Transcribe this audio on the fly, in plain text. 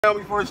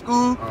Before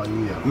school, oh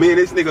yeah. Me and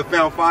this nigga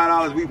found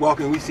 $5. We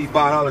walking, we see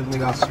 $5,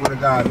 nigga. I swear to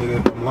God,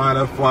 nigga, I'm line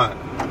up flying.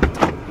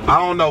 I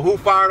don't know who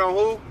fired on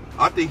who.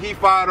 I think he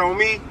fired on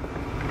me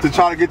to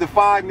try to get the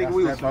 5, nigga.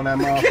 We was on that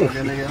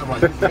motherfucker,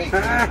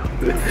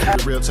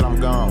 nigga. Real till I'm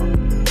gone.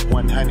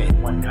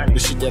 100. The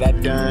shit that I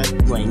done,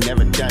 you ain't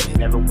never done it.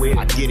 Never will.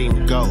 I get in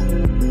and go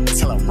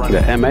till I'm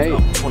running. The MA.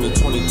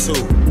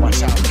 2022. Watch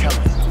how I'm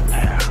coming.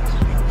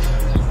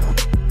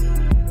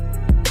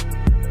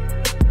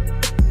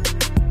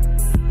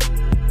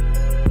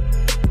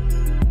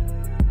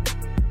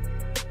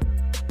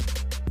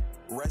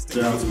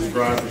 down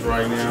subscribers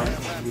right now,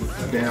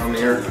 down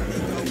there.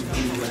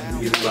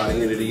 It's by the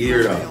end of the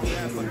year though.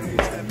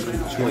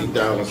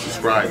 20,000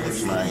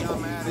 subscribers, man.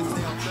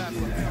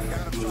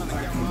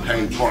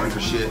 Paid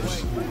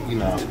partnerships, you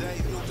know.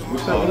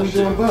 What's up? When we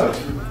doing bucks?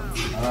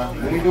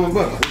 When we doing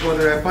bucks? We going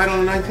to that fight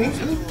on the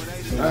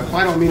 19th? That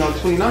fight on me on the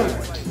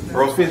 29th.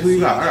 Earl Spence, who you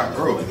got? I got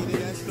Earl. I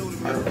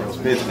got Earl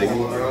Spence, nigga.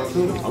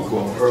 I'm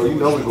going with Earl. You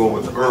know we going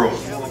with the Earl.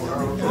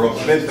 Earl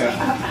Spence.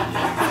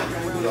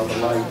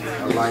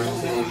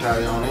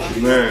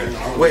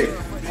 Man, wait.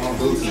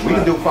 We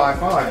can do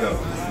 5-5 though.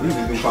 We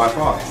can do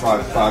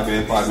 5-5.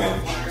 5 man.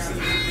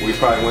 We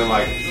probably win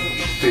like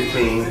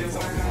 15.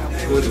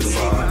 Good to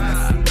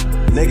 5.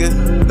 Nigga,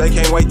 they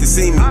can't wait to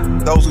see me.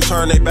 Those who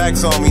turn their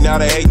backs on me, now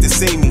they hate to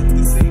see me.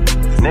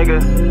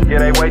 Nigga, yeah,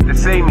 they wait to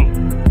see me.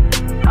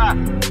 Ha!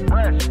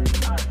 Fresh.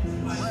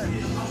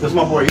 That's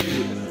my boy.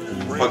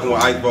 Fucking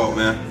with Ice Vault,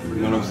 man. You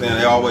know what I'm saying?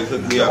 They always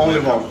hook me up. Only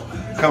Vault.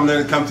 Come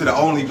to the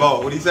only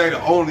vault. What do you say? The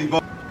only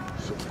vault.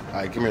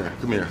 Alright, come here.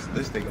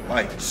 This nigga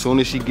like. As soon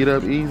as she get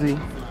up easy,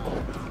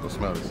 go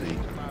smell the seed.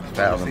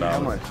 $1,000. How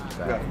much?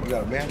 You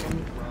got a band on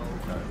me?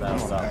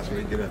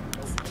 $1,000. Get up.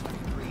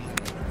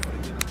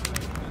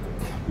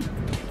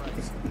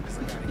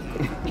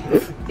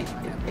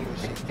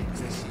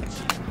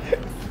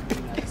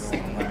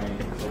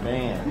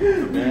 Man,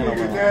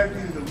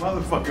 Nasty the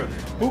motherfucker.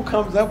 Who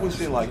comes up with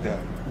shit like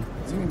that?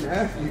 You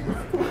nasty, bro.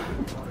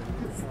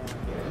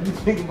 You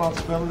think about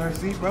smelling her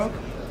seat, bro?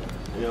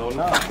 Hell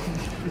no.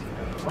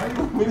 Why you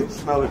want me to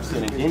smell her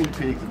seat? A guinea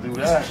pig to do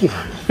that.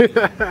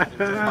 It's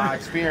my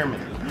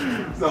experiment.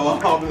 So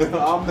I'm the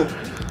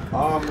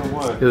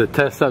one. You're the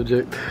test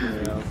subject.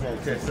 Yeah, I'm saying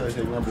test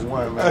subject number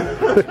 1, man.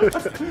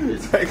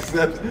 It's 1:45.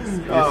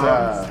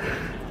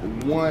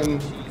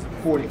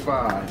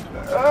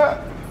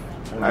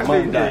 I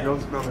think you ain't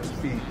gonna smell her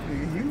feet.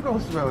 You gonna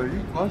smell her.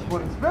 You must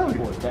want to smell it.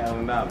 For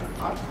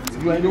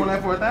 $1,000. You ain't doing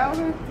that for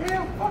 $1,000?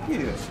 Yeah, fuck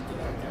yeah.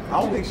 I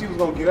don't think she was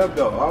gonna get up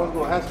though. I was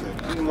gonna ask her.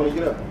 She didn't want to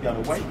get up. You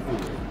gotta wait for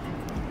it.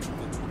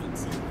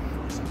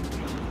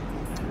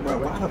 Bro,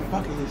 why the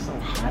fuck is it so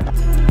hot?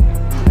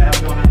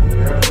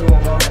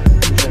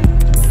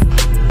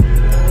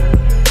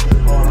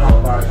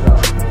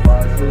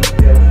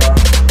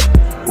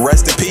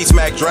 Rest in peace,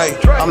 Mac Dre.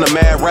 I'm the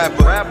mad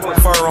rapper.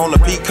 Fur on the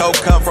peacoat,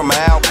 come from an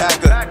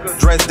alpaca.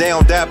 Dressed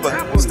down dapper.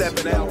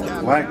 Stepping out.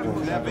 Black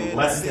one.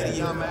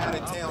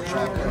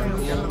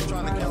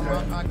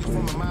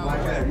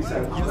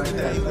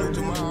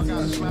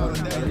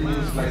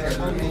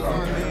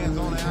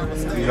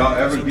 Y'all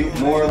ever get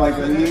more like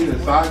a need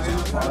and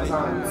sizes?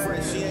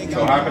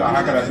 So how could I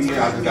be?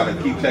 I just gotta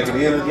keep checking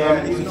in or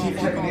something? You can keep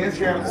checking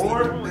Instagram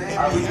or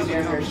we can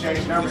get here and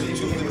exchange numbers.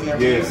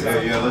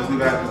 Yeah, let's do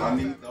that. I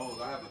need those.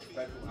 I have a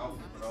special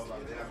outfit for those.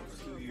 I've been having for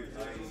 2 years. I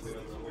ain't been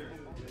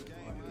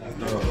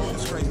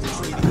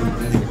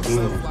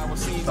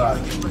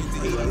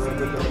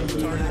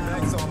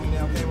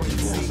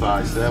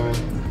size 7.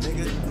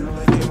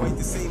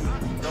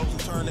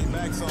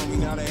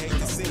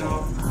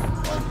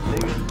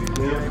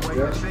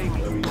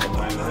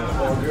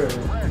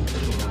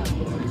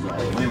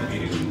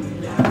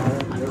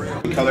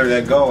 The color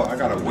that go, I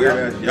got a weird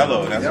ass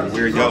yellow. That's a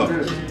weird yellow.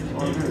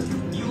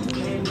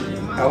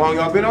 How long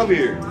y'all been over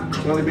here?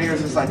 We've only been here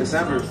since like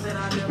December.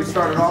 We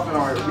started off in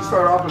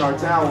our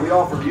town. We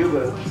all from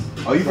Yuba.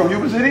 Oh, you from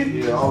Yuba City?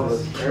 Yeah, all of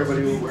us.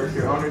 Everybody who works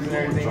here, owners and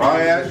everything.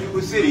 Dry ass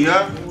Yuba City,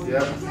 huh?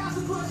 Yep.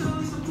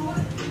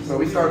 So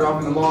we started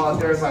off in the mall out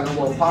there. It's like a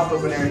little pop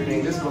up and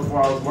everything. This is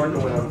before I was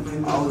working with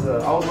them. I was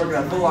working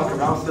at Foot Locker,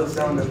 but I was still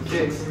selling them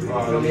kicks.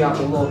 Really out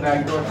the little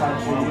back door type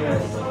of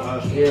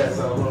shit. Yeah.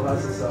 So little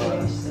hustle. So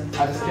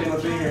I just came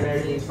up in here and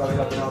everything. Started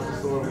helping out the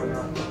store and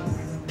whatnot.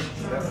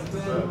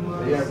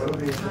 Yeah, but it'll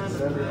be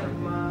December.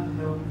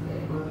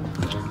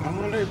 I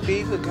wonder if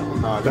these are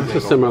going. No, That's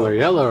a similar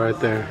yellow right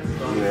there.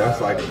 Yeah,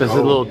 that's like. This is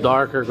a little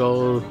darker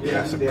gold.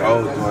 Yeah, that's a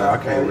gold one. I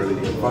can't really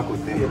fuck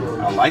with them.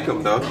 I like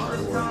them though.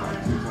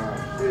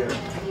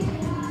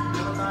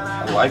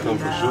 I like them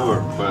for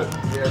sure, but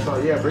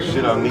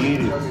shit I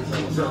need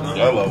is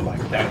yellow,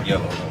 like that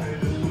yellow.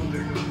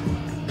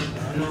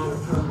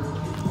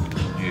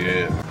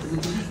 Yeah.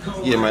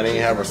 Yeah, man, they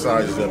ain't have our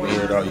sizes up in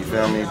here though, you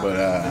feel me? But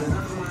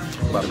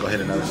I'm about to go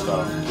hit another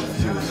stop.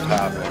 See what's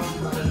poppin'.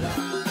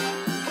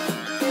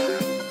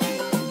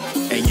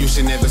 And you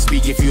should never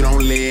speak if you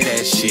don't live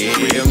that shit.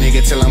 Real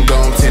nigga till I'm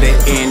gone to the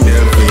end of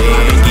it.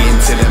 I've been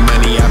getting to the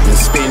money, I've been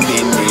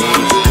spending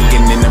it.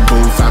 Cooking in the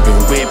booth, I've been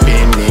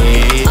whipping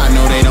it. I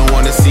know they don't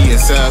wanna see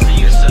us up,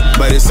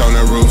 but it's on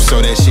the roof,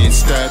 so that shit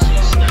stuck.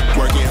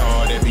 Working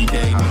hard every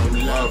day, no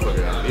love.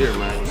 Motherfucker out here,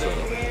 man. So,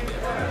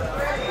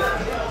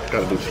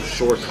 gotta do some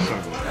shorts or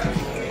something.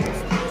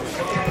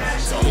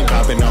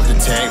 Popping off the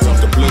tags off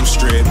the blue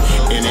strip,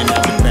 in and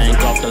out the bank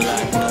off the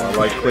lot. I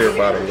like clear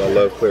bottoms. I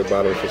love clear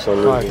bottoms for some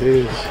reason. Oh,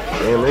 dude.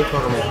 Man, they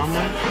calling me how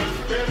much?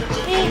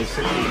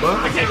 $60.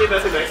 I can't get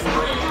that today.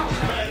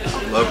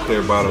 I love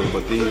clear bottoms,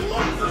 but these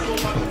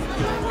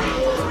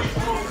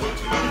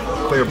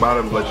clear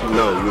bottoms let you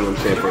know, you know what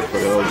I'm saying, for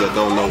those that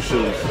don't know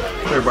shoes.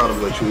 Clear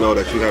bottoms let you know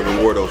that you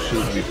haven't wore those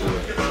shoes before.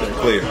 They're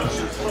clear.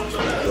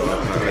 So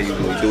I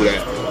usually do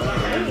that.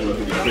 I usually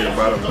do the clear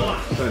bottoms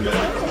on Sunday.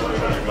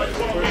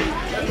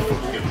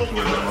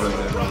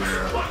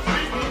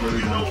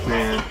 Really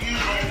understand.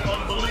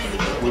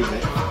 With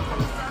it.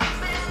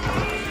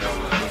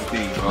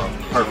 These are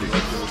perfect.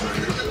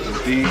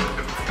 These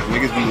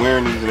niggas be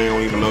wearing these and they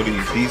don't even know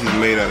these. These is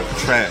made out of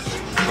trash,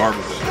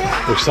 garbage.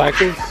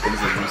 Recycles?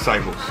 These are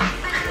recycles.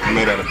 They're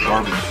made out of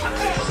garbage.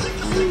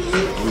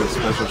 These are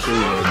special shoes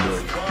right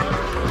there.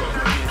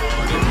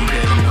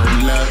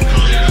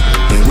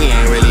 And we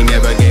ain't really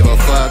never gave a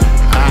fuck.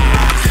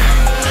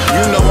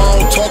 You know I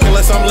don't talk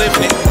unless I'm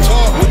living it.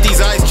 Talk with these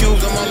ice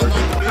cubes, I'm all about.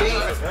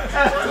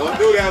 Don't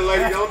do that,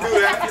 lady. Don't do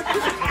that.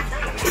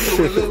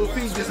 A little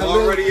piece, just a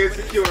little, Already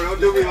insecure. Don't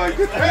do me like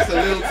this. that's a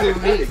little too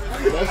big.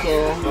 That's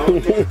all.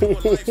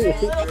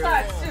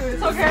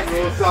 It's okay.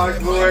 Little socks,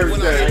 little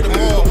everything.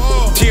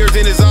 Tears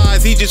in his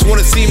eyes, he just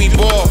wanna see me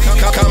ball.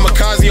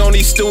 Kamikaze on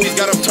these stools,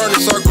 got him turning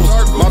circles.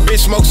 My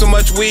bitch smokes so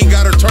much weed,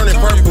 got her turning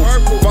purple.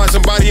 Find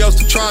somebody else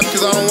to try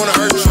because I don't wanna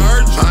hurt you.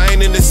 I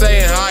ain't into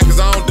saying hi because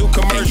I don't do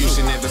commercials. You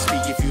should never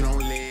speak if you don't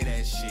live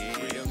that shit.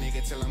 Real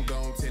nigga till I'm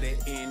gone to the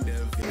end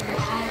of it.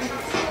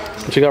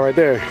 What you got right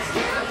there?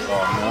 Oh,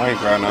 man, I ain't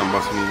trying nothing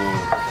but some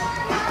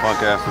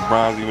punk ass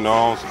LeBrons, even though I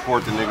don't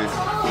support the niggas. I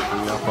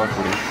mean, I fuck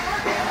with him.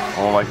 I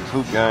don't like his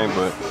hoop game,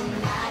 but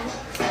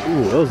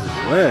Ooh, those is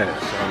wet.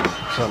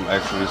 something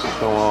extra just to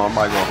throw on. I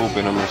might go hoop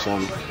in them or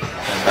something.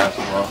 That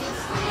basketball.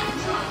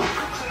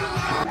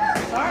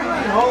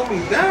 Sorry. Hold me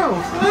down,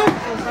 son.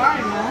 So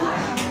sorry,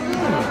 man.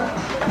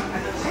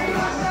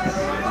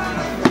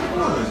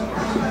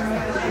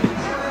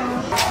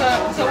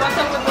 So what's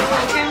up with the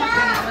little camera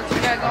thing? What you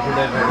got going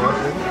on?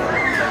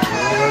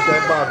 Don't let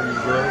that bother you,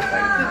 girl.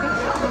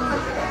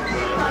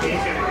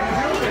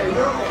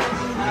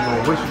 I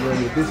wish you were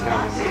at this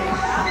house.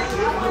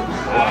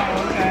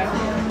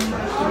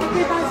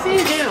 If I see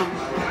him.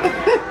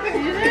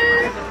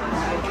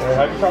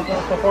 Have you talked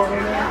about support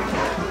right now?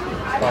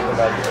 Talking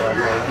about you, I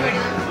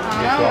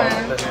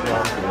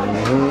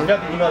You got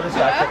the email, just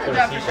got the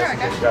receipt, just in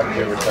case you got to do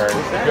return. If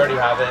you already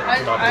have it,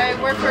 do not I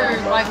work for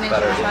Live Nation,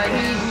 so I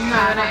need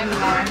my name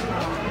anymore.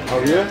 Oh,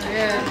 yeah?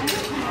 Yeah.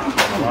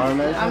 I'm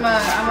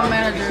a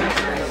manager,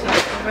 so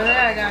over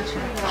there I got you.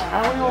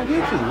 How we gonna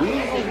get you? We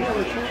ain't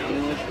gonna get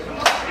you.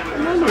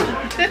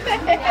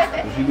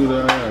 If you do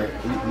the,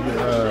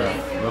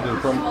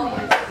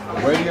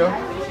 radio?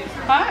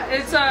 Huh?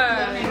 It's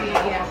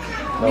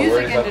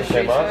music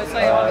industry, so it's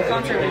like all the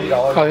concert. I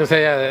was gonna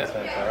say,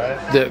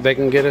 yeah, they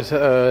can get us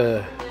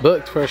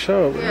booked for a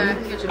show. Yeah, I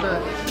can get you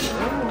booked.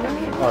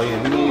 Oh, yeah,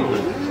 you need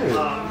it.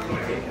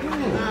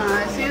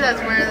 I see that's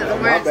where it's at, though.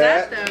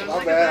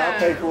 My bad. I'll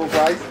pay full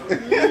price.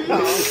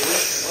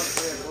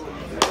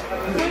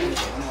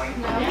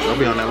 I'll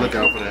be on that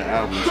lookout for that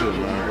album too,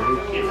 man.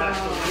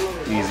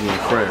 Easy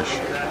and fresh.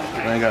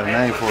 I ain't got a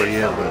name for it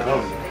yet, but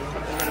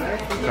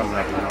it's coming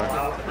up, man.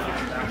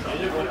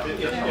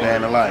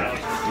 Man alive.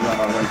 We on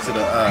our way to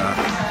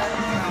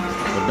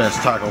the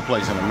best taco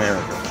place in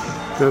America.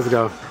 Let's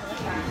go.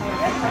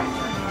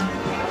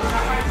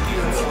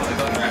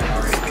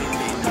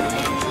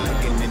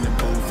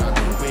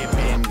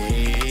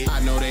 I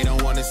know they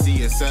don't wanna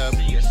see us up,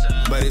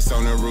 but it's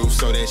on the roof,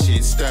 so that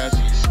shit stuck.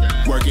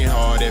 Working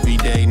hard every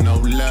day, no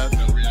luck.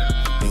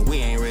 And we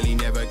ain't really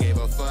never gave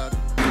a fuck.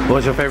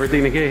 What's your favorite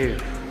thing to get here?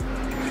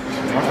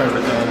 My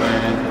favorite thing,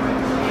 man,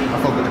 I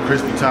fuck with the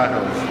crispy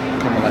tacos.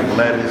 Coming like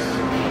lettuce.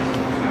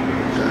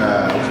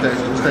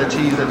 What's that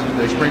cheese that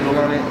they sprinkle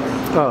on it?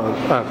 Oh,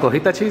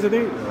 cojita cheese, I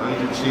think?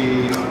 Cojita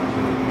cheese,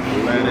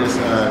 lettuce,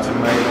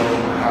 tomato,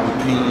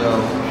 jalapeno,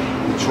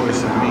 the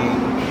choice of meat,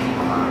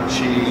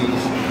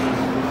 cheese,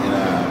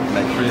 and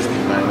that crispy,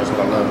 man. That's what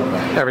I love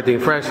about it. Everything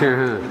fresh here,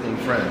 huh? Everything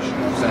fresh. You know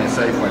what I'm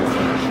saying? Safeway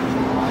fresh.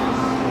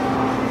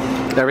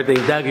 Everything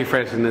Dougie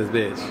fresh in this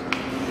bitch.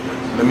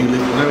 Let me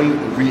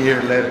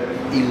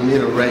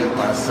reiterate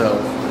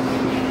myself.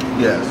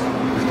 Yes,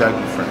 it's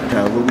Dougie fresh.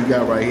 Now, what we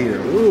got right here?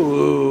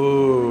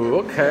 Ooh,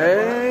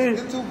 okay.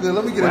 It's too good.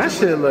 Let me get That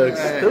shit looks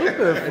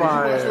stupid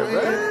fire,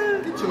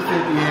 man. Get your 50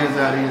 hands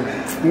out of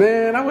here.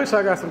 Man, I wish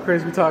I got some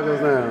crispy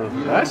tacos now.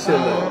 That shit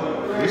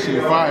look. This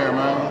shit fire,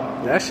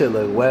 man. That shit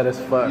look wet as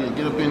fuck. Yeah,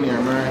 get up in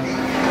there, man.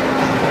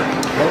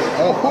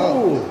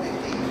 Oh.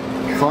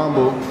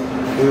 Fumble.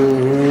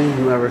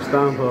 Never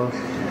stumble.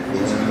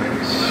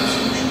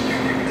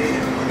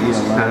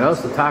 Now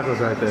those the tacos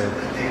right there.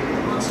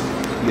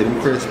 Get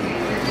them crispy.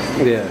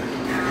 Yeah.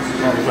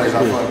 Only place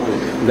I fuck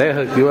with. They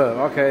hook you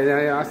up. Okay,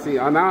 now I see.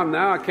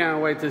 Now I can't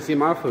wait to see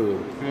my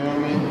food. You know what I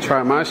mean?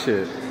 Try my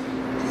shit.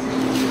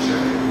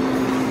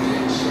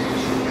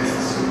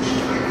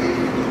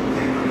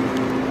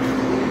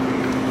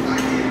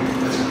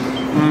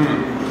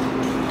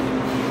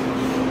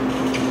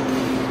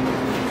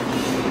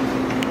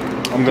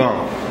 I'm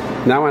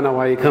gone. Now I know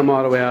why you come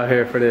all the way out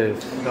here for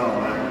this. I'm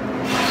gone,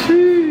 man.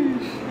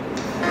 Sheesh.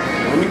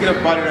 Let me get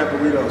up out of that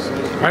burrito, sis.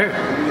 Right. You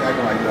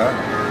acting like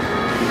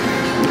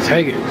that.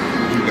 Take it.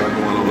 You got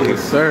going over here.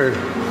 Yes, sir.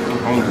 I'm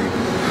hungry.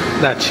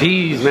 That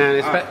cheese, man.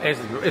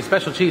 It's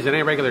special cheese. It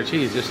ain't regular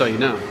cheese, just so you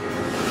know.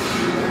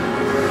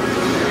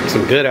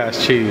 Some good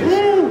ass cheese.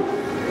 Woo!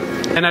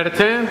 10 out of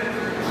 10?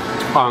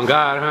 On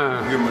God,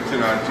 huh? Give them a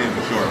 10 out of 10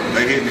 for sure.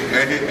 They hit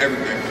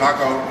everything.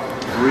 Taco,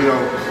 burrito,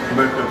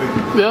 Mexican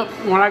pizza. Yep.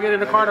 When I get in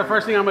the car, the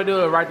first thing I'm gonna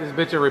do is write this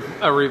bitch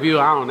a review.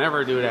 I don't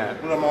ever do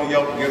that. Put them on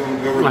Yelp, give them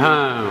a good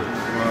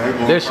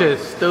review. This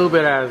shit's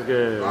stupid ass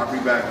good. I'll be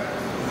back.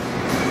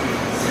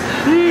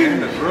 Man,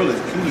 the grill is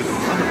cute as a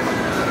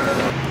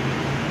motherfucker.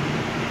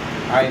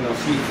 I ain't no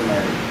sweet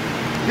tonight.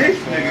 This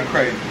nigga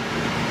crazy.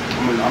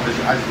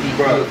 I just eat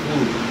Bro. good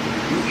food.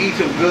 You eat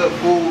some good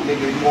food,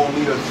 nigga, you won't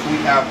need a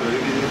sweet after.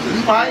 It's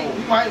You might.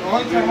 The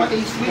only time I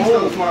eat sweet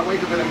stuff is when I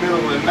wake up in the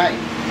middle of the night.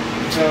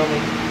 You feel me?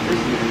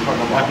 This nigga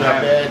talking about After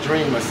a bad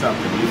dream or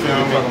something. You feel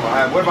me?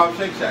 What about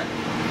Shake Shack?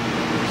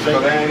 So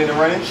they ain't in the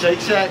running?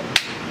 Shake Shack.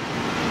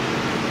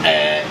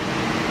 And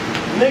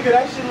nigga,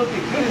 that shit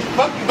looking good as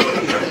fucking good.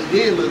 It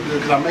did look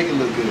good because I make it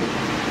look good.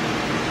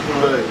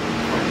 But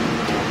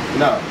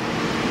no,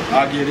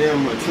 I'll give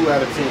them a 2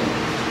 out of 10.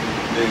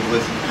 Nigga,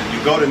 listen, you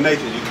go to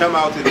Nations, you come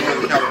out to the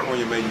middle of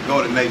California, man, you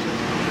go to Nations,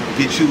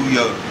 get you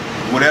your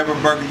whatever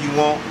burger you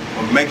want,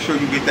 but make sure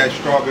you get that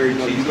strawberry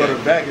cheesecake. You go to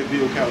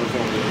Baggaville,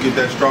 California. Get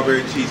that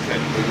strawberry cheesecake.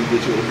 You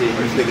get you a big.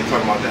 This nigga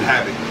talking about the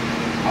habit.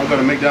 I'll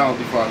go to McDonald's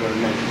before I go to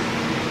Nations.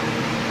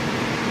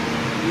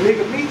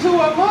 Nigga, me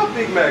too, I love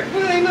Big Mac.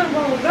 There ain't nothing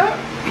wrong with that.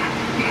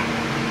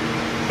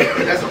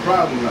 That's a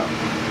problem now.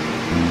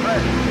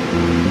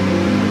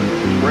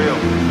 Real.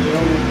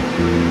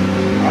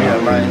 Yeah,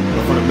 man.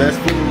 But for the best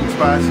food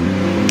spots,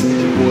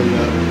 hit your boy up. You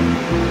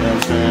know what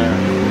I'm saying?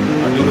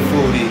 I do the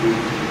foodie.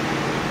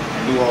 I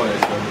do all that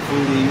stuff. The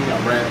foodie, I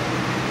rap.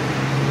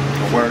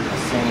 I work, I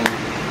sing.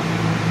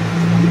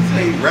 These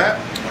ain't rap. I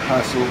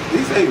hustle.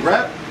 These ain't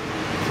rap.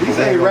 These But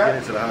we ain't gonna rap. get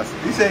into the hustle.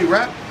 These ain't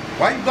rap.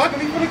 Why you blocking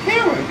me from the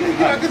camera?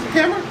 Get out this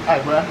camera.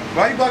 Alright, bro.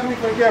 Why you blocking me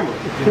from the camera?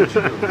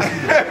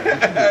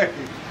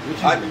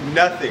 I do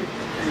nothing. You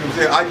know what I'm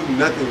saying? I do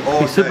nothing all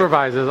He day.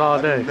 supervises all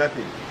I do day.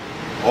 nothing.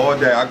 All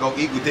day. I go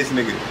eat with this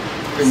nigga.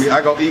 I mean,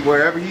 I go eat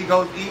wherever he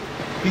goes eat.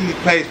 He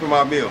pays for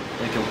my meal.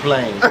 They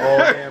complain all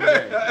damn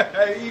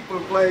day. He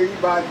complain. He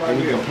buys my And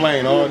meal. you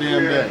complain all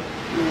damn day.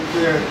 You know what I'm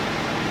saying?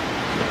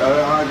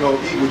 I go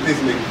eat with this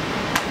nigga.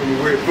 I mean,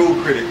 we're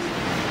food critics. You know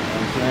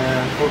what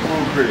I'm We're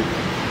food critics. saying?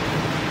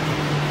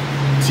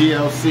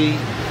 TLC,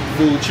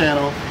 Food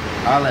Channel,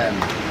 holla at me.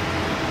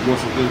 You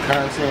want some good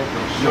content?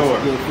 You Sure. want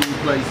some good food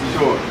places?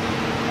 Sure.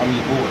 I'm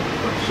your boy.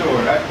 Sure.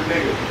 That's the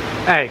nigga.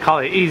 Hey, call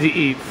it Easy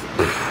Eats.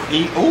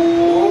 Eat.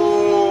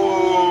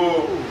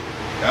 Ooh.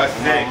 That's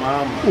sick.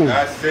 Mama.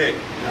 That's sick.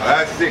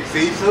 That's sick.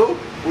 See, Sue?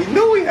 We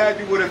knew we had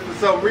you with us for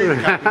some reason.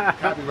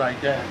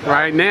 Copyright that.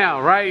 Right now,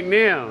 right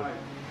now.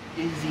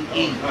 Easy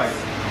Eat. Nice.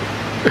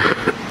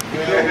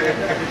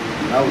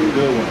 That was a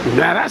good one.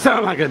 Now that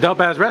sounds like a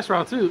dope ass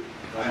restaurant too.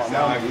 That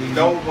sound like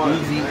dope one.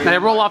 Easy. They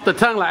roll off the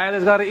tongue like, hey,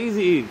 let's go to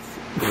Easy Eats.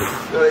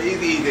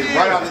 Easy Eat.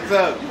 Right off the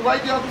tongue.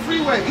 Right there off the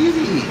freeway.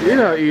 Easy Eat. You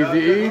know Easy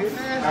Eats. It's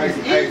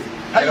Hey, easy.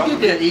 How you get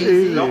there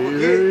easy? Don't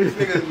forget, this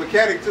nigga's a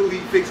mechanic too. He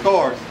fix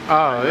cars.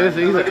 Oh, it's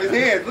Look at his easy.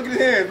 hands. Look at his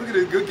hands. Look at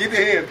his. Get the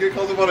hands. Get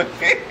close up on the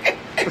hands.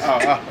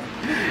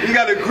 He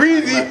got a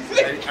greasy.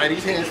 Hey,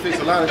 these hands fix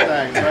a lot of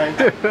things, right?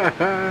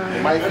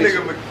 They might That fix,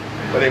 nigga,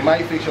 but they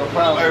might fix your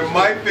problems. it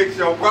might fix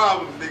your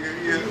problems, nigga.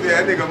 You know what I'm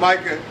saying? That nigga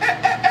Micah.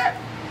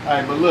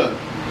 Alright, but look.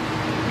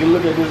 You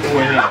look at this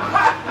boy here.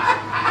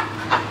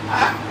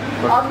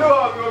 I knew I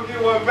was gonna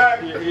get one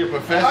back.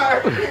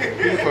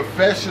 You're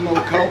professional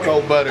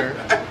cocoa butter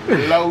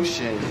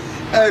lotion.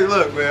 Hey,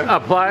 look, man. A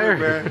plier?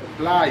 Look, man.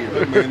 Flyer.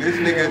 Look, man. This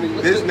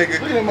nigga. This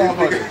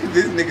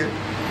nigga.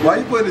 Why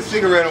you putting a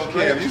cigarette on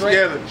Cam? You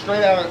scared him.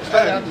 Straight out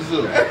the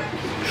zoo.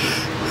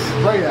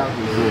 Straight out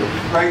the zoo.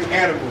 Straight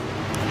animal.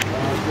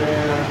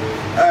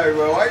 Hey,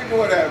 bro, why you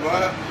doing that,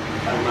 bro?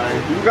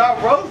 You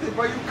got roasted,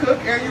 bro. You cook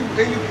and you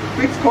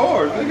fix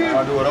cars, I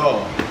nigga. do it all. You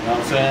know what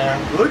I'm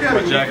saying? Look at I'm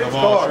him. a jack He of fix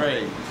all cars.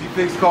 trades. He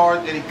fix cars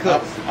and he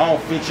cooks. I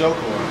don't fix your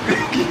car.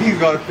 He's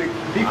gonna fix.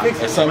 He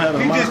fixed. If something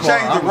happened He to my just car,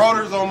 changed the I'm-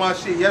 rotors on my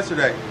shit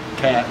yesterday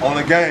Cat. on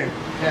the game.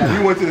 Yeah.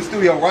 He went to the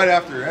studio right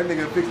after. That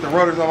nigga fixed the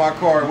rotors on my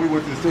car and we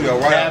went to the studio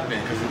right after.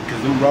 Capping,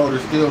 because them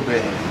rotors still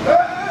bad.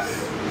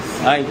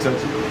 I ain't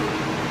touching it.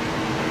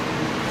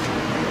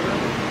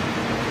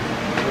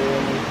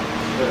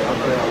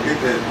 I'll get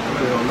that. I'm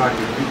gonna knock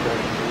your feet down.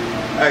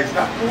 Hey,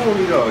 stop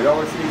fooling me though. Y'all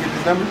want to see me get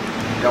this number?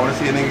 Y'all want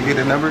to see a nigga get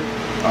the number?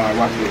 Alright,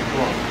 watch this.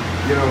 Come on.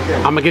 Get on camera.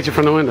 I'm gonna get you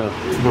from the window.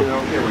 Get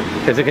on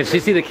camera. Cause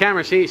she see the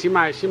camera, she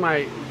might.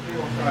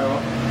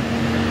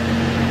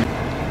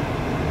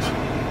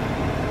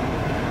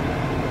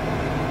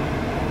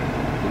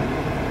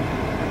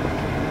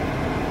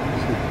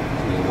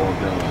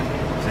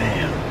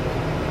 Damn.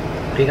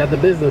 He got the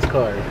business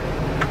card.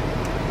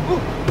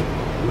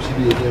 What she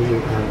did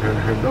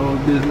her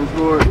dog business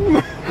card?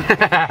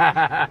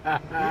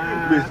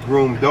 Bitch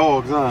groom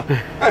dogs, huh?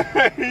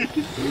 He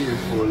is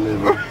for a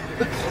living.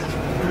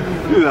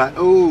 You're like,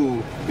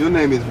 oh, your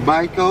name is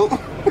Michael?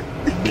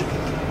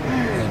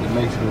 And the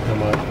Mexican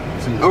come up.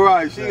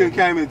 Alright, she done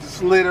came and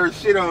slid her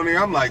shit on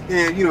there. I'm like,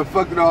 damn, you done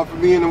fucked it off for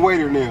me and the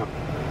waiter now.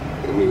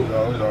 It was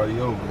already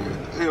over.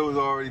 It was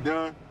already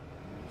done.